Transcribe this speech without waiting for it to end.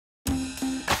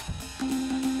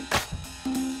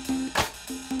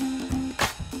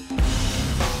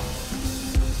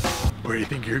Where do you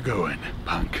think you're going,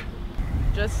 punk?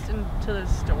 Just into the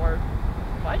store.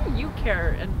 Why do you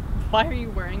care, and why are you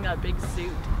wearing that big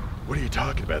suit? What are you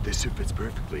talking about? This suit fits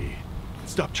perfectly.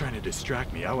 Stop trying to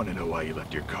distract me. I want to know why you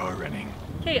left your car running.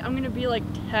 Okay, I'm gonna be like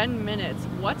 10 minutes.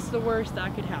 What's the worst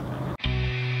that could happen?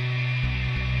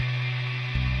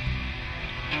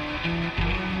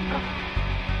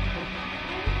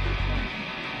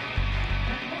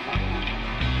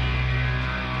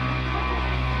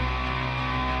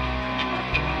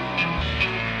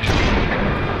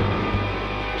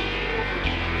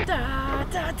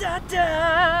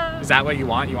 Is that what you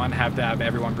want? You want to have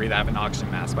everyone breathe out of an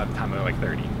oxygen mask by the time they're like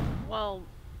 30? Well,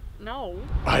 no.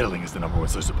 Idling is the #1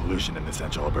 source of pollution in the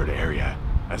central Alberta area.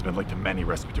 Has been linked to many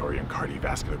respiratory and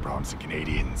cardiovascular problems in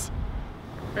Canadians.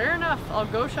 Fair enough. I'll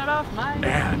go shut off mine.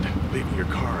 And leaving your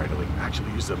car idling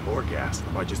actually uses up more gas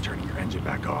than by just turning your engine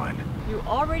back on. You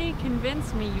already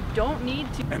convinced me you don't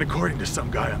need to. And according to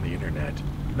some guy on the internet,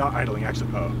 not idling actually.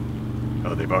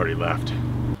 Oh, they've already left.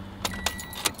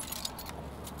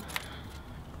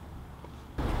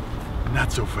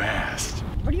 Not so fast.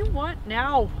 What do you want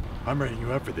now? I'm writing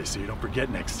you up for this so you don't forget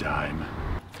next time.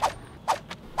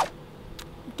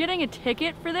 Getting a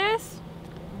ticket for this?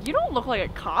 You don't look like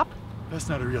a cop. That's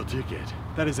not a real ticket.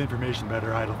 That is information about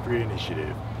our Idle Free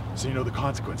initiative, so you know the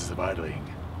consequences of idling.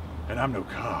 And I'm no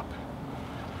cop.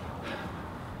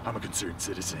 I'm a concerned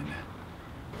citizen.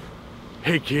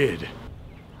 Hey kid.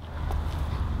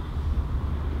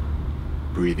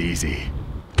 Breathe easy.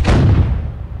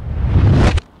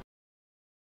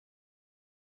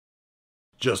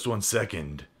 Just 1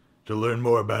 second. To learn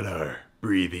more about our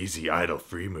Breathe Easy Idle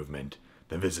Free movement,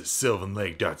 then visit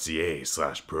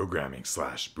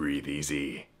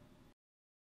sylvanlake.ca/programming/breatheeasy.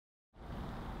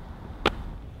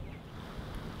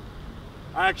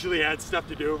 I actually had stuff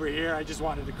to do over here. I just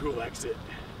wanted a cool exit.